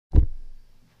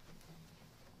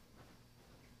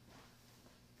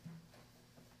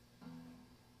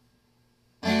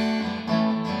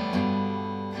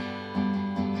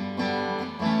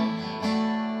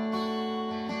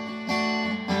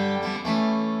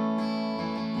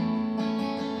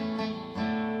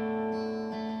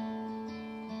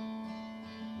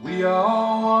We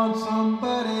all want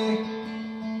somebody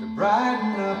to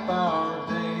brighten up our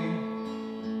day.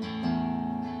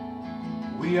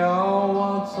 We all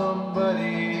want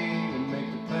somebody to make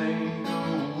the pain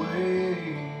go away.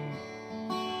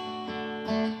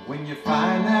 When you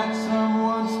find that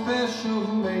someone special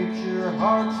who makes your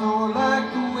heart soar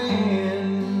like the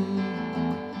wind,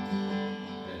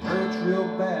 it hurts real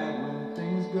bad when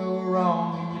things go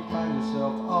wrong and you find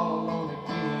yourself all alone again.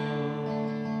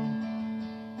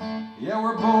 Yeah,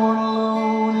 we're born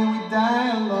alone and we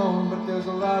die alone, but there's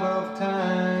a lot of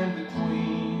time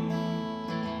between.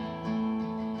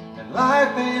 And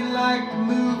life ain't like the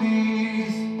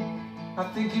movies, I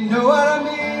think you know what I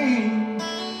mean.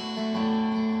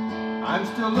 I'm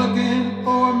still looking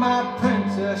for my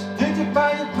princess. Did you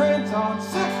find your prince on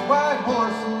 6 white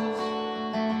horses?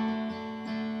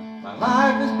 My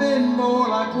life has been more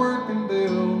like working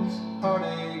bills,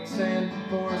 heartaches and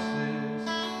divorces.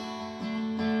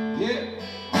 Yeah.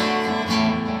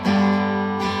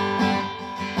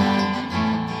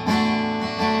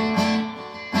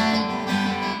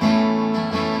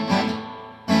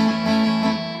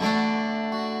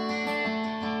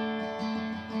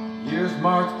 Years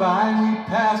march by and we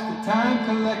pass the time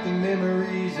collecting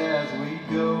memories as we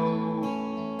go.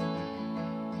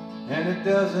 And it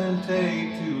doesn't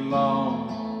take too long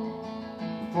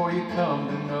before you come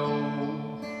to know.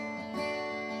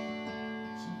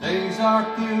 Some days are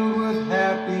filled with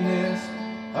happiness,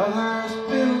 others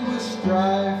filled with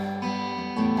strife.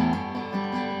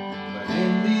 But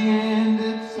in the end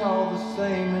it's all the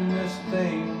same in this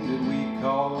thing that we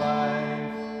call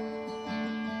life.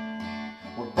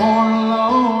 We're born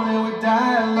alone and we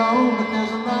die alone, but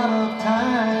there's a lot of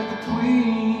time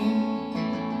between.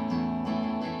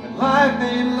 And life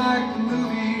ain't like the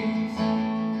movies,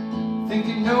 think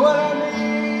you know what I mean.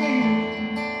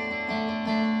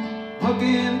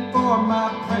 Looking for my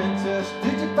princess,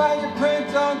 did you find your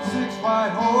prince on 6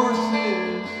 white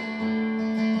horses?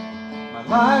 My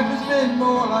life has been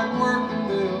more like working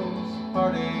bills,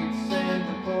 heartaches and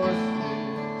divorces.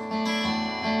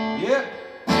 Yep.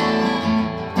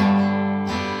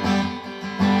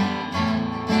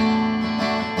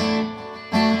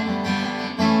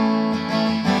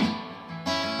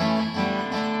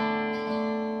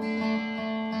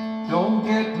 Don't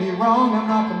get me wrong, I'm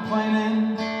not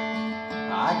complaining,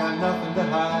 I got nothing to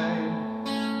hide.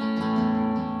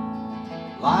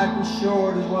 Life is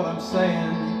short is what I'm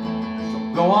saying, so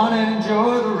go on and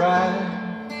enjoy the ride.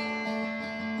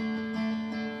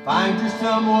 Find you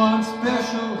someone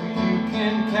special who you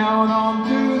can count on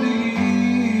through the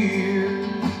years.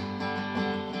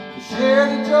 To share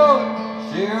the joy,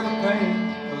 share the pain,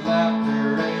 the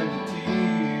laughter and the tears.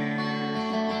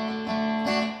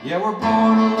 Yeah, we're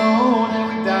born alone and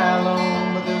we die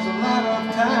alone, but there's a lot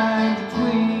of time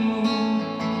between.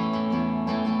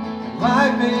 And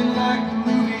life ain't like the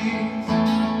movies,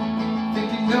 think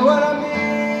you know what I mean.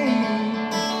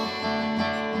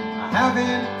 I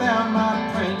haven't found my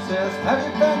princess, have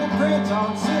you found your prince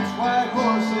on 6 white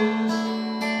horses?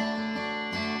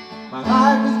 My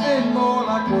life has been more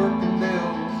like working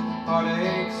bills,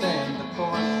 heartaches and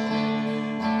divorces.